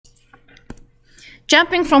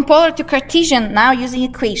Jumping from polar to Cartesian, now using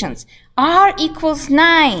equations. R equals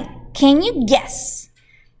 9. Can you guess?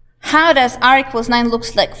 How does R equals 9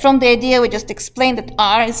 looks like? From the idea we just explained that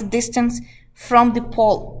R is the distance from the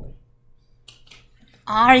pole.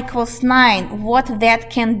 R equals 9, what that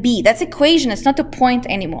can be. That's equation, it's not a point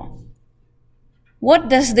anymore. What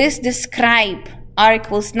does this describe? R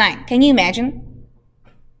equals 9. Can you imagine?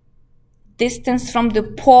 Distance from the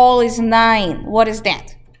pole is 9. What is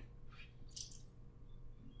that?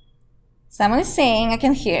 Someone is saying, I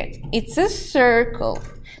can hear it. It's a circle.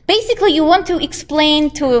 Basically, you want to explain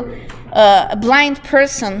to a blind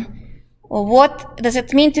person what does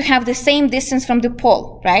it mean to have the same distance from the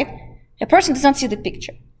pole, right? A person does not see the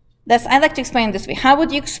picture. I like to explain it this way. How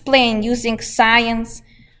would you explain using science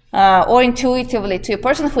or intuitively to a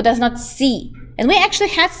person who does not see? And we actually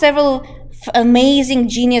had several amazing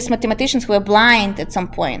genius mathematicians who were blind at some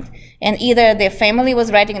point, and either their family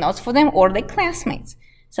was writing notes for them or their classmates.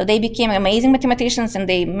 So they became amazing mathematicians and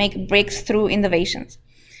they make breakthrough innovations.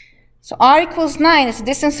 So R equals 9 is the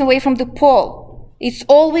distance away from the pole. It's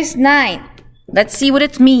always 9. Let's see what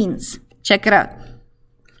it means. Check it out.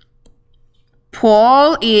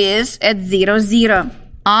 Pole is at 0, 0.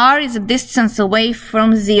 R is a distance away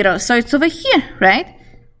from 0. So it's over here, right?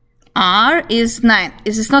 R is 9.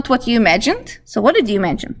 Is this not what you imagined? So what did you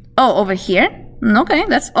imagine? Oh, over here? Okay,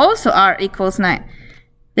 that's also R equals 9.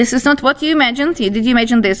 This is not what you imagined. Did you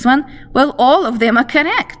imagine this one? Well, all of them are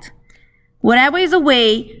correct. Whatever is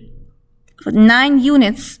away 9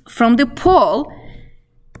 units from the pole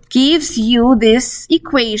gives you this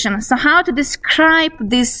equation. So how to describe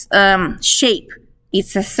this shape?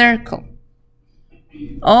 It's a circle.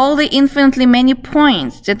 All the infinitely many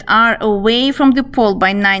points that are away from the pole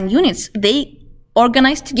by 9 units, they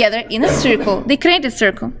organize together in a circle. They create a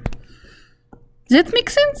circle. Does that make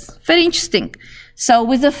sense? Very interesting. So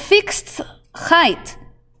with a fixed height,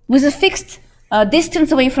 with a fixed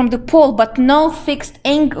distance away from the pole, but no fixed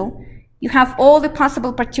angle, you have all the possible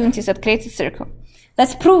opportunities that creates a circle.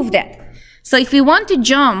 Let's prove that. So if we want to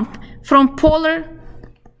jump from polar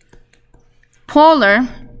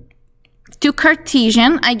to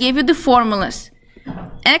Cartesian, I gave you the formulas.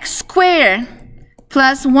 X squared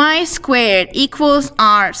plus y squared equals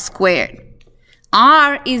r squared.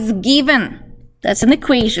 R is given. That's an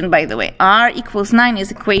equation, by the way. R equals 9 is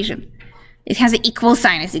equation. It has an equal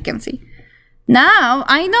sign, as you can see. Now,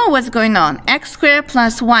 I know what's going on. X squared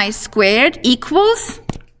plus y squared equals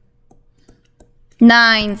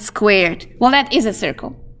 9 squared. Well, that is a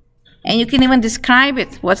circle. And you can even describe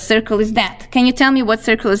it. What circle is that? Can you tell me what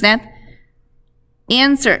circle is that?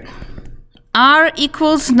 Answer. R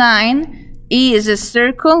equals 9 is a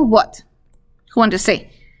circle, what? Who want to say?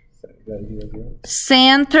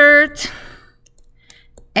 Centered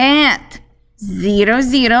at 0,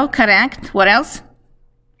 0, correct. What else?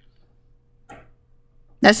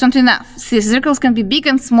 That's not enough. See, circles can be big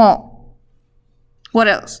and small. What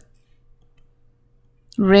else?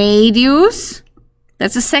 Radius.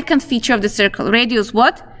 That's the second feature of the circle. Radius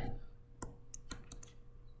what?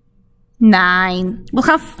 9.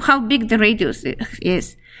 Well, how big the radius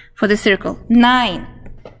is for the circle? 9.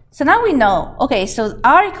 So now we know. Okay, so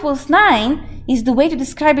R equals 9 is the way to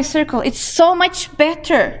describe a circle. It's so much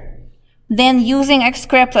better than using x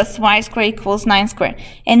squared plus y squared equals 9 squared.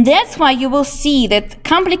 And that's why you will see that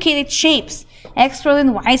complicated shapes, x squared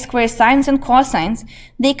and y squared, sines and cosines,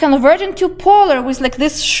 they convert into polar with like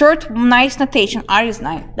this short, nice notation. R is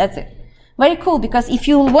 9. That's it. Very cool, because if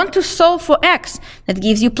you want to solve for x, that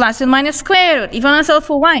gives you plus and minus square root. If you want to solve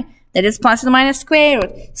for y, that is plus and minus square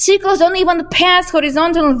root. Circles don't even pass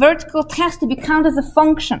horizontal and vertical tests to be counted as a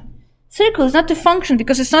function. Circle is not a function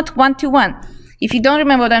because it's not one-to-one. If you don't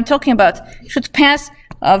remember what I'm talking about, you should pass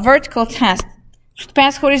a vertical test, should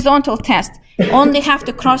pass horizontal test, only have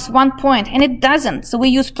to cross one point, and it doesn't. So we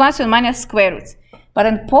use plus and minus square roots. But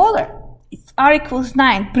in polar, it's R equals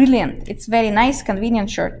 9. Brilliant. It's very nice, convenient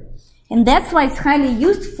short. And that's why it's highly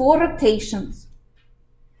used for rotations.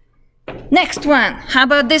 Next one. How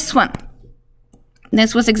about this one?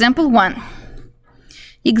 This was example 1.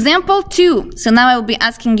 Example 2. So now I will be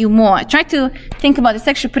asking you more. I try to think about it. It's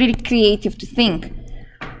actually pretty creative to think.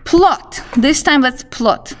 Plot. This time let's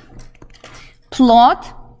plot.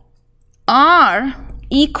 Plot R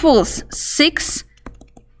equals 6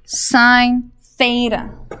 sine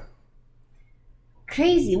theta.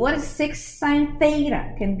 Crazy. What is 6 sine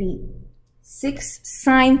theta can be? 6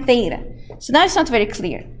 sine theta. So now it's not very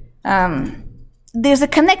clear. There's a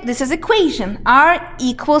connect. This is equation. R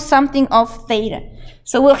equals something of theta.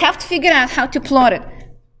 So we'll have to figure out how to plot it.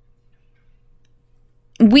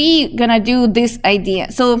 We're gonna do this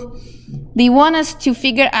idea. So They want us to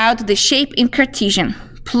figure out the shape in Cartesian.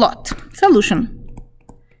 Plot. Solution.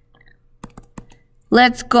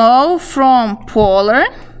 Let's go from polar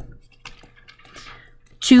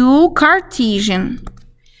to Cartesian.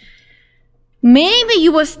 Maybe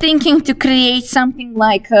you was thinking to create something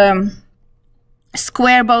like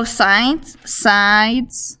square both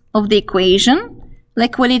sides of the equation,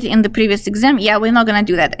 like we did in the previous exam. Yeah, we're not gonna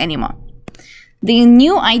do that anymore. The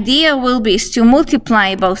new idea will be to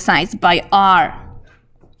multiply both sides by r.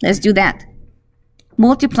 Let's do that.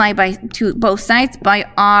 Multiply by both sides by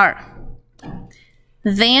r.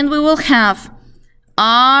 Then we will have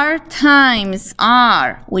r times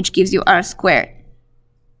r, which gives you r squared.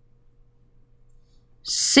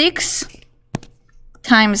 6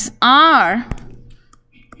 times r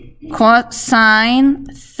cosine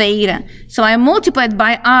theta. So I multiplied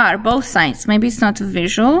by r both sides. Maybe it's not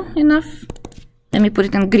visual enough. Let me put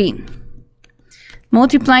it in green.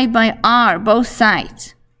 Multiplied by r both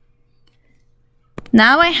sides.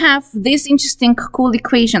 Now I have this interesting cool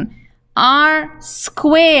equation. R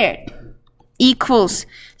squared equals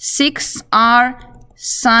 6r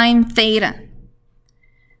sine theta.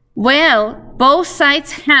 Well, both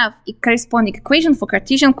sides have a corresponding equation for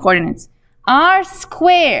Cartesian coordinates. R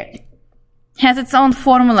squared has its own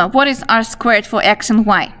formula. What is r squared for x and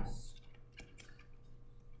y?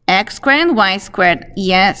 X squared and y squared.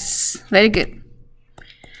 Yes, very good.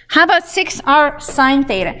 How about 6r sine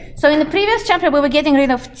theta? So in the previous chapter, we were getting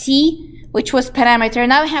rid of t, which was parameter.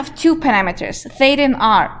 Now we have two parameters, theta and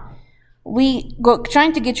r. We go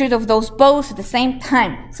trying to get rid of those both at the same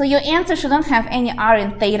time. So your answer shouldn't have any r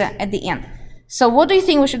and theta at the end. So what do you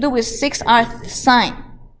think we should do with 6r sine?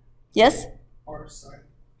 Yes? R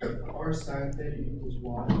sine theta equals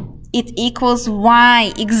y. It equals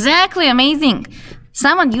y. Exactly, amazing.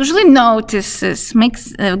 Someone usually notices.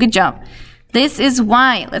 Makes a good job. This is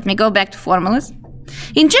y. Let me go back to formulas.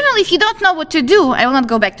 In general, if you don't know what to do, I will not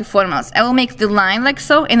go back to formulas. I will make the line like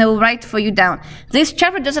so, and I will write for you down. This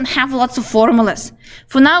chapter doesn't have lots of formulas.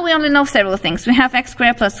 For now, we only know several things. We have x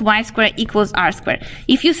squared plus y squared equals r squared.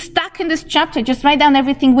 If you're stuck in this chapter, just write down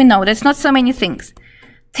everything we know. There's not so many things.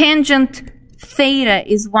 Tangent theta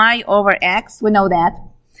is y over x. We know that.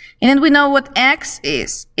 And then we know what x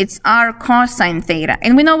is. It's r cosine theta.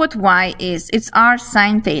 And we know what y is. It's r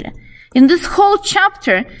sine theta. In this whole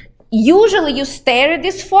chapter, usually you stare at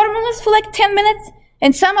these formulas for like 10 minutes,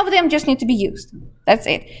 and some of them just need to be used. That's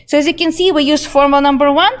it. So as you can see, we used formula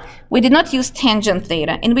number 1. We did not use tangent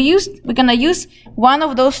theta. And we're gonna use one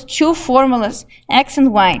of those two formulas, x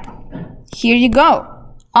and y. Here you go.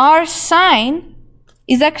 R sine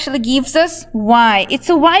is actually gives us y. It's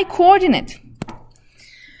a y coordinate.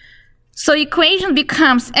 So equation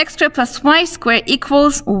becomes x squared plus y squared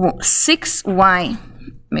equals 6y.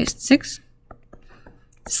 Missed 6.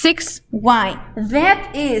 6y.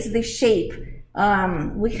 That is the shape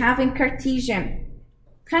we have in Cartesian.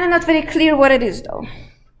 Kind of not very clear what it is though.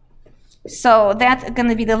 So that's going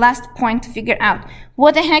to be the last point to figure out.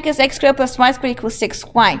 What the heck is x squared plus y squared equals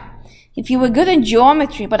 6y? If you were good in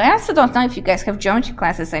geometry, but I also don't know if you guys have geometry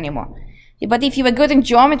classes anymore. But if you were good in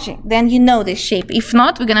geometry, then you know this shape. If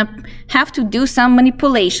not, we're going to have to do some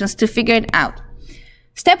manipulations to figure it out.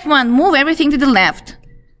 Step 1, move everything to the left.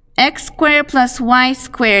 X squared plus y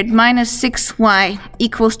squared minus 6y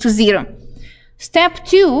equals to 0. Step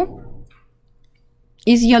 2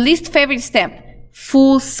 is your least favorite step.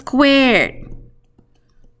 Full squared.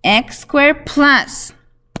 X squared plus.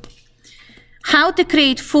 How to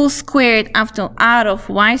create full squared out of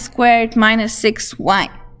y squared minus 6y.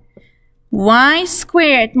 Y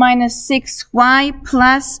squared minus 6y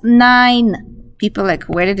plus 9. People like,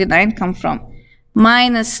 where did the 9 come from?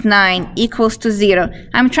 Minus 9 equals to 0.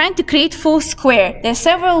 I'm trying to create full square. There are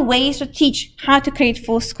several ways to teach how to create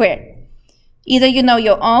full square. Either you know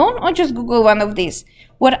your own or just Google one of these.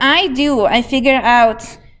 What I do, I figure out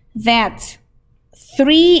that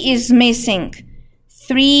 3 is missing.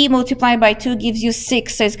 3 multiplied by 2 gives you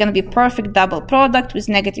 6, so it's going to be perfect double product with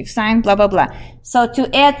negative sign, blah, blah, blah. So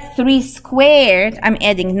to add 3 squared, I'm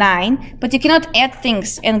adding 9, but you cannot add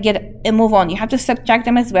things and move on. You have to subtract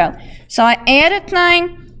them as well. So I added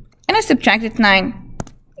 9, and I subtracted 9.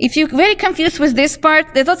 If you're very confused with this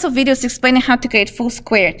part, there's lots of videos explaining how to create full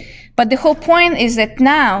squared. But the whole point is that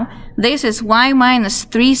now, this is y minus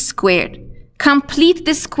 3 squared. Complete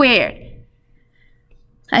the squared.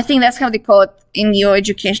 I think that's how they call it in your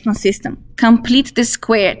educational system. Complete the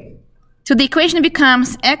squared. So the equation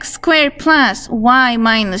becomes x squared plus y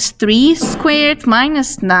minus 3 squared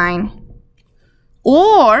minus 9.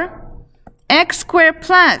 Or x squared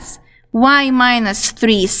plus y minus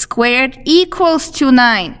 3 squared equals to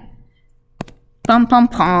 9. Pum, pum,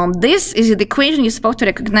 pum. This is the equation you're supposed to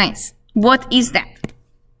recognize. What is that?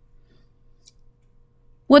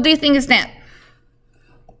 What do you think is that?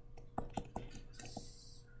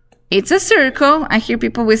 It's a circle. I hear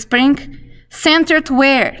people whispering. Centered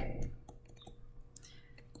where?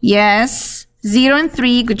 Yes. 0 and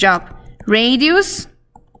 3. Good job. Radius?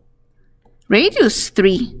 Radius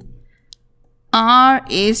 3. R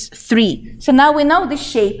is 3. So now we know the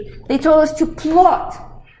shape. They told us to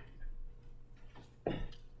plot.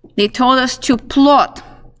 They told us to plot.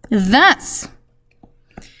 Thus,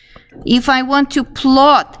 if I want to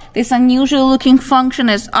plot this unusual looking function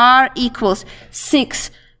as r equals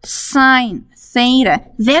 6 sine theta,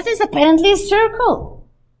 that is apparently a circle.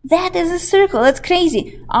 That is a circle. That's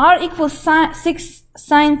crazy. R equals 6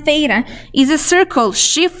 sine theta is a circle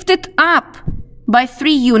shifted up by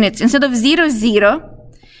 3 units. Instead of 0, 0,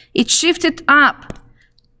 it shifted up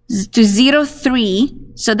to 0, 3.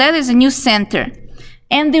 So that is a new center.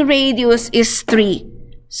 And the radius is 3.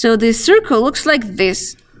 So the circle looks like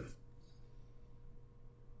this.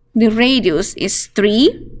 The radius is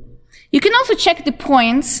 3. You can also check the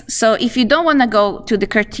points. So if you don't want to go to the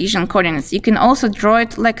Cartesian coordinates, you can also draw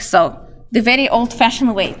it like so. The very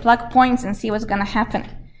old-fashioned way. Plug points and see what's going to happen.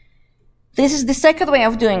 This is the second way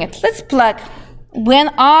of doing it. Let's plug. When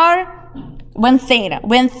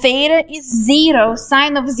theta is 0,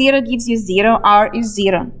 sine of 0 gives you 0, r is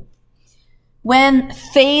 0. When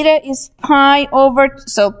theta is pi over,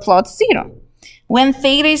 so plot 0. When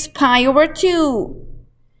theta is pi over 2,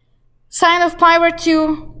 sine of pi over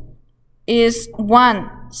 2 is 1.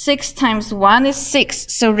 6 times 1 is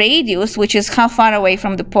 6. So radius, which is how far away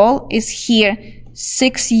from the pole, is here,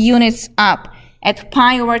 6 units up at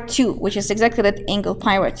pi over 2, which is exactly that angle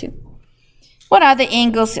pi over 2. What are the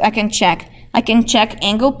angles I can check? I can check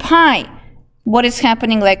angle pi. What is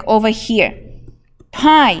happening like over here?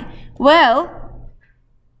 Pi. Well,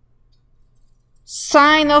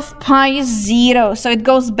 sine of pi is 0, so it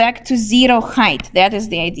goes back to 0 height. That is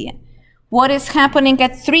the idea. What is happening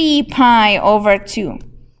at 3 pi over 2?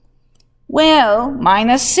 Well,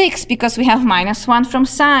 minus 6, because we have minus 1 from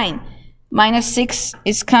sine. Minus 6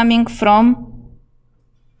 is coming from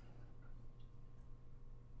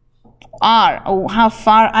r, oh, how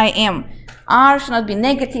far I am. R should not be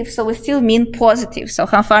negative, so we still mean positive. So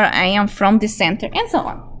how far I am from the center, and so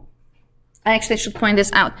on. I actually should point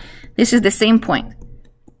this out. This is the same point.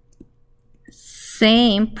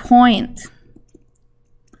 Same point.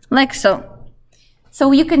 Like so.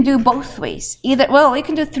 So you can do both ways. Either, well, you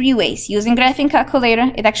can do 3 ways. Using graphing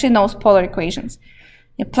calculator, it actually knows polar equations.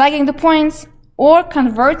 You're plugging the points or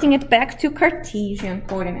converting it back to Cartesian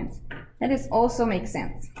coordinates. That is also makes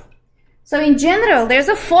sense. So in general, there's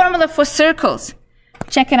a formula for circles.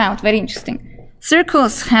 Check it out, very interesting.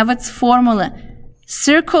 Circles have its formula.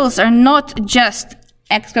 Circles are not just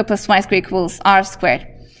x squared plus y squared equals r squared.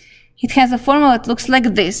 It has a formula that looks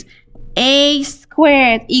like this. A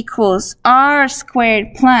squared equals r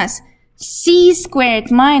squared plus c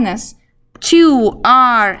squared minus 2rc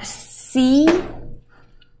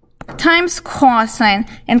times cosine.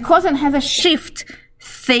 And cosine has a shift,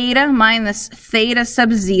 theta minus theta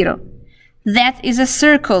sub 0. That is a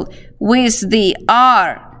circle with the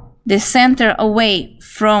r, the center away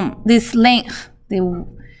from this length,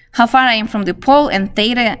 how far I am from the pole, and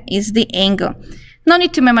theta is the angle. No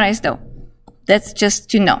need to memorize though. That's just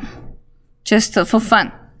to know, just for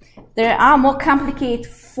fun. There are more complicated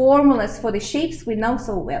formulas for the shapes we know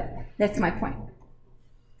so well. That's my point.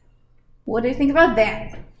 What do you think about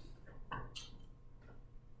that?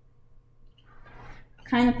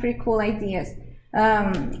 Kind of pretty cool ideas.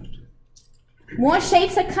 More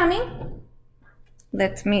shapes are coming.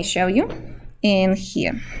 Let me show you in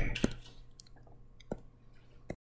here.